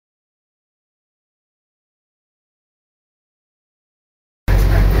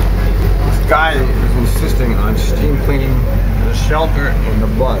guy is insisting on steam cleaning the shelter and the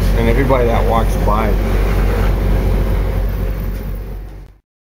bus and everybody that walks by.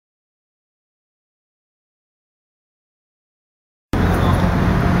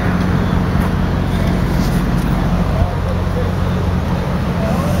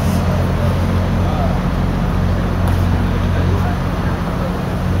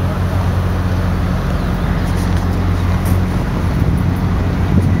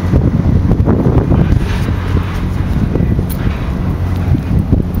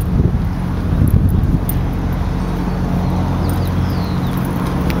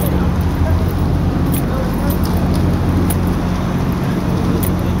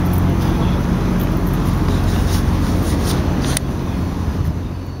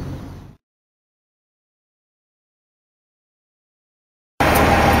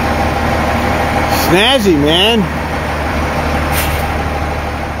 Snazzy, man.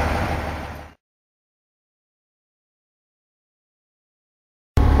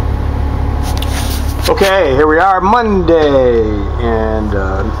 Okay, here we are, Monday, and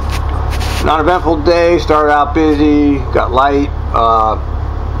non-eventful day. Started out busy, got light,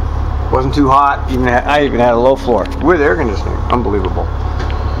 wasn't too hot. I even had a low floor with air conditioning. Unbelievable.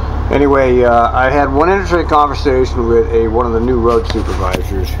 Anyway, I had one interesting conversation with one of the new road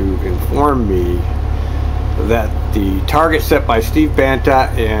supervisors who informed me that the target set by Steve Banta,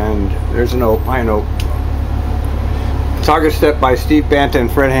 and there's a note, my note, target set by Steve Banta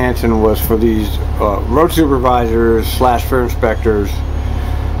and Fred Hansen was for these road supervisors / fair inspectors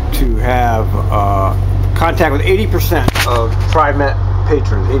to have contact with 80% of TriMet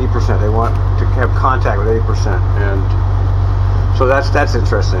patrons. 80%. They want to have contact with 80%, and so that's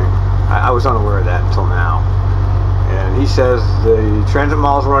interesting. I was unaware of that until now. And he says the transit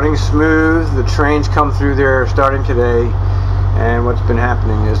mall is running smooth. The trains come through there starting today. And what's been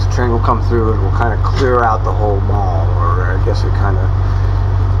happening is the train will come through. It will kind of clear out the whole mall, or I guess it kind of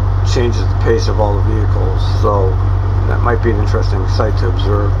changes the pace of all the vehicles. So that might be an interesting sight to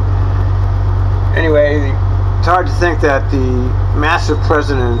observe. Anyway, it's hard to think that the massive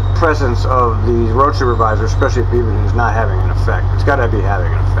presence of the road supervisor, especially at Beaverton, is not having an effect. It's got to be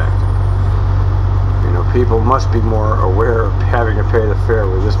having an effect. You know, people must be more aware of having to pay the fare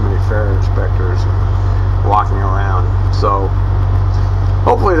with this many fare inspectors walking around. So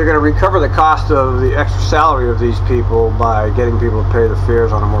hopefully they're going to recover the cost of the extra salary of these people by getting people to pay the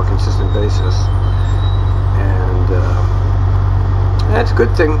fares on a more consistent basis. And that's a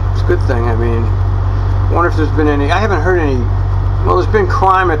good thing. It's a good thing. I mean, I wonder if there's been any, I haven't heard any, well, there's been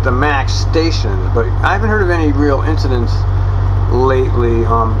crime at the MAX stations, but I haven't heard of any real incidents lately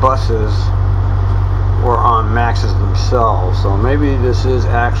on buses or on Maxes themselves. So maybe this is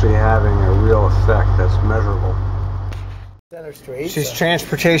actually having a real effect that's measurable. Center Street. She's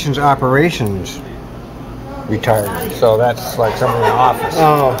transportation's operations retired, so that's like somebody in the office.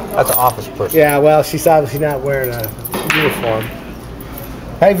 Oh, that's an office person. Yeah, well, she's obviously not wearing a uniform.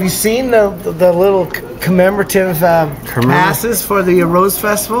 Have you seen the little commemorative passes for the Rose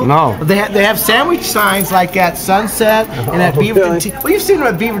Festival? No. They have sandwich signs like at Sunset and at Beaverton. Well, you've seen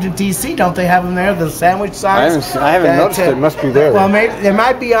them at Beaverton, DC, don't they have them there? The sandwich signs. I haven't noticed it. It must be there. Well, maybe they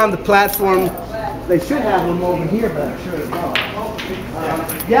might be on the platform. They should have them over here, but I'm sure they don't.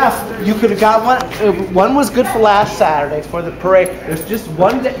 Yeah, you could have got one. One was good for last Saturday for the parade. There's just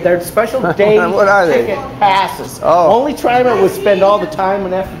one. They're special day ticket passes. Oh. Only TriMet would spend all the time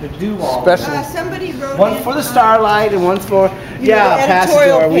and effort to do all. Special. Somebody wrote one for the Starlight and one for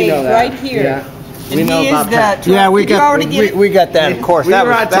passes. We know that right here. Yeah. We know about that. Yeah, we got that. Of course, we're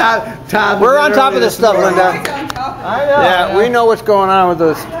on top of this stuff, Linda. I know. Yeah, we know what's going on with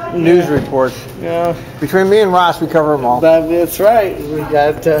those news reports. Yeah. Between me and Ross, we cover them all. That's right. We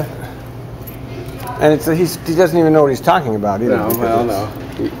got. And he doesn't even know what he's talking about either. No.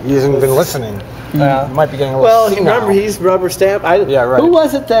 He hasn't been listening. He might be getting a little. Well, remember he's rubber stamped. Yeah, right. Who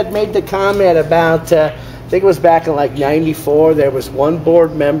was it that made the comment about? I think it was back in like '94. There was one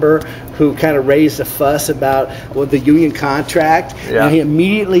board member who kind of raised a fuss about the union contract. Yeah. And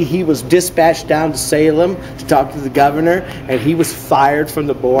he was dispatched down to Salem to talk to the governor, and he was fired from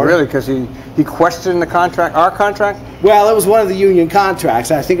the board. Really? Because he questioned the contract, our contract? Well, it was one of the union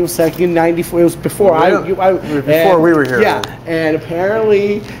contracts. I think it was like in '94. It was before before we were here. Yeah, and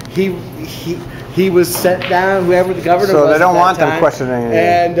apparently he was set down. Whoever the governor was. So they don't want them questioning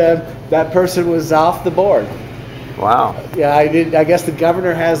anything. And that person was off the board. Wow. Yeah, I guess the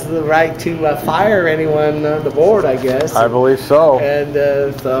governor has the right to fire anyone on the board, I guess. I believe so. And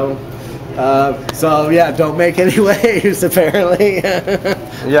so So yeah, don't make any waves apparently.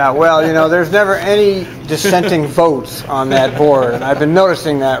 Yeah, well, you know, there's never any dissenting votes on that board, and I've been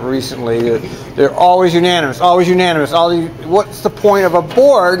noticing that recently. They're always unanimous, always unanimous. What's the point of a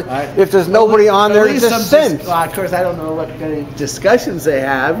board if there's nobody on there to dissent? Well, of course, I don't know what kind of discussions they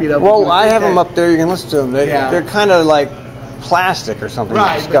have. You know. Well, I have them up there. You can listen to them. They're kind of like plastic or something.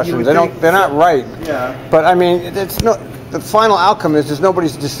 Right, Discussions. They're not right. Yeah. But I mean, it's no. The final outcome is there's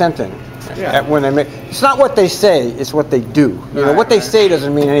nobody's dissenting. Yeah. When they make, it's not what they say, it's what they do. You know, what they say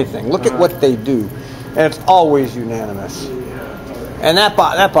doesn't mean anything. Look at what they do, and it's always unanimous. And that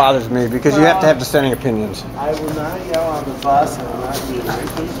bothers me because you have to have dissenting opinions. I will not yell on the bus. I will not be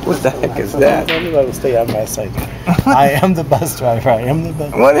racist. What the heck is that? Everybody will stay on my side. I am the bus driver. I am the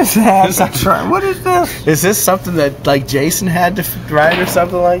bus. What is that? What is this? Is this something that like Jason had to ride or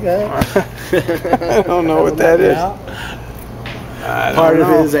something like that? I don't know what that is. Part of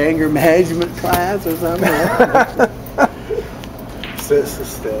his anger management class or something. This is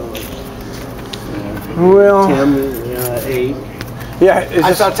still. Well, Tim, 8. yeah.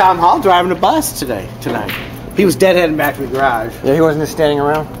 I saw Tom Hall driving a bus tonight. He was deadheading back to the garage. Yeah, he wasn't just standing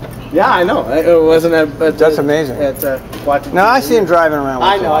around. Yeah, I know. It wasn't a. That's amazing. Watching No, TV. I see him driving around.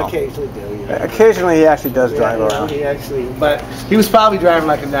 I know. I occasionally do. Occasionally, he actually does drive around. He actually, but he was probably driving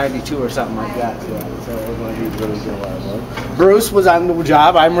like a 92 or something like that. So it was like he was really doing a lot of work. Bruce was on the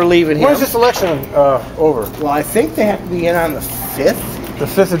job. I'm relieving him. When's this election over? Well, I think they have to be in on the 5th. The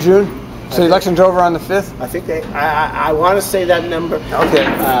 5th of June? So the election's over on the 5th? I think they. I want to say that number. Okay.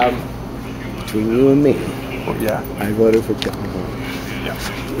 Between you and me, Yeah. I voted for John.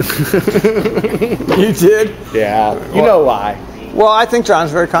 You did? Yeah. You know why? Well, I think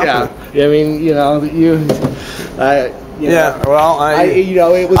John's very competent. Yeah. I mean, you know, Yeah. Well, you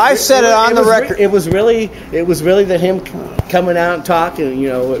know, it was. I said it on the record. It was really the him coming out and talking. You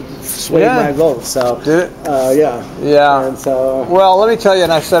know, swayed my vote. So. Did it? Yeah. Yeah. And so. Well, let me tell you,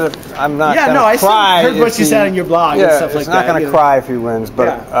 and I said it. I'm not. Yeah. No, I heard what you said on your blog and stuff like that. It's not going to cry if he wins, but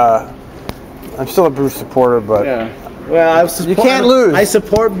I'm still a Bruce supporter. But well, you can't lose. I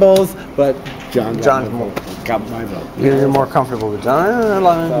support both, but John's more. Got my vote. You're more comfortable with John.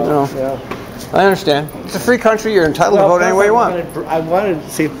 I understand. It's a free country. You're entitled to vote any way you want. I wanted to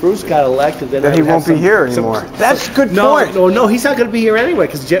see if Bruce got elected. Then he won't be here anymore. That's a good point. No, he's not going to be here anyway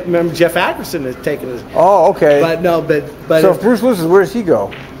because remember Jeff Ackerson has taken his. Oh, okay. But so if Bruce loses, where does he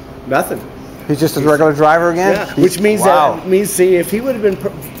go? Nothing. He's just a regular driver again. Yeah, which means see if he would have been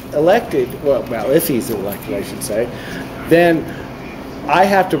elected. Well, if he's elected, I should say, then. I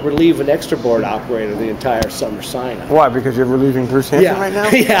have to relieve an extra board operator the entire summer sign-up. Why? Because you're relieving Bruce Hampton right now?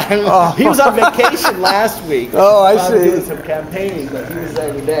 Yeah. He was on vacation last week. Oh, I see. Doing some campaigning, but he was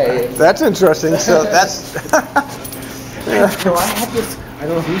there today. That's interesting. So that's. So I had this. I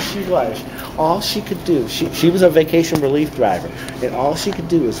don't know who she was. All she could do, she was a vacation relief driver, and all she could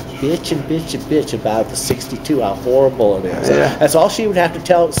do is bitch and bitch and bitch about the 62, how horrible it is. Yeah. That's all she would have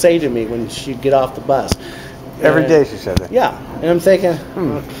to say to me when she'd get off the bus. Every day she said that. Yeah, and I'm thinking,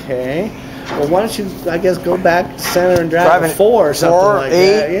 okay, well, why don't you, I guess, go back to center and drive a 4 or something like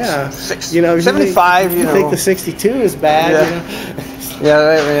 8, that. Yeah, 6, you know, 75. You think the 62 is bad? Yeah,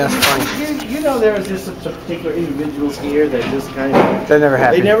 that's funny. You know, there was just some particular individuals here that just kind of. They're never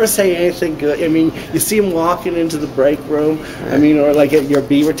happy. They never say anything good. I mean, you see them walking into the break room. I mean, or like at your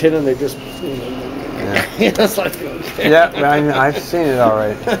Beaverton, and they're just. It's like, okay. Yeah, I've seen it all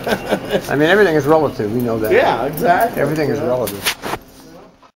right. I mean, everything is relative. We know that. Yeah, exactly. Everything is relative.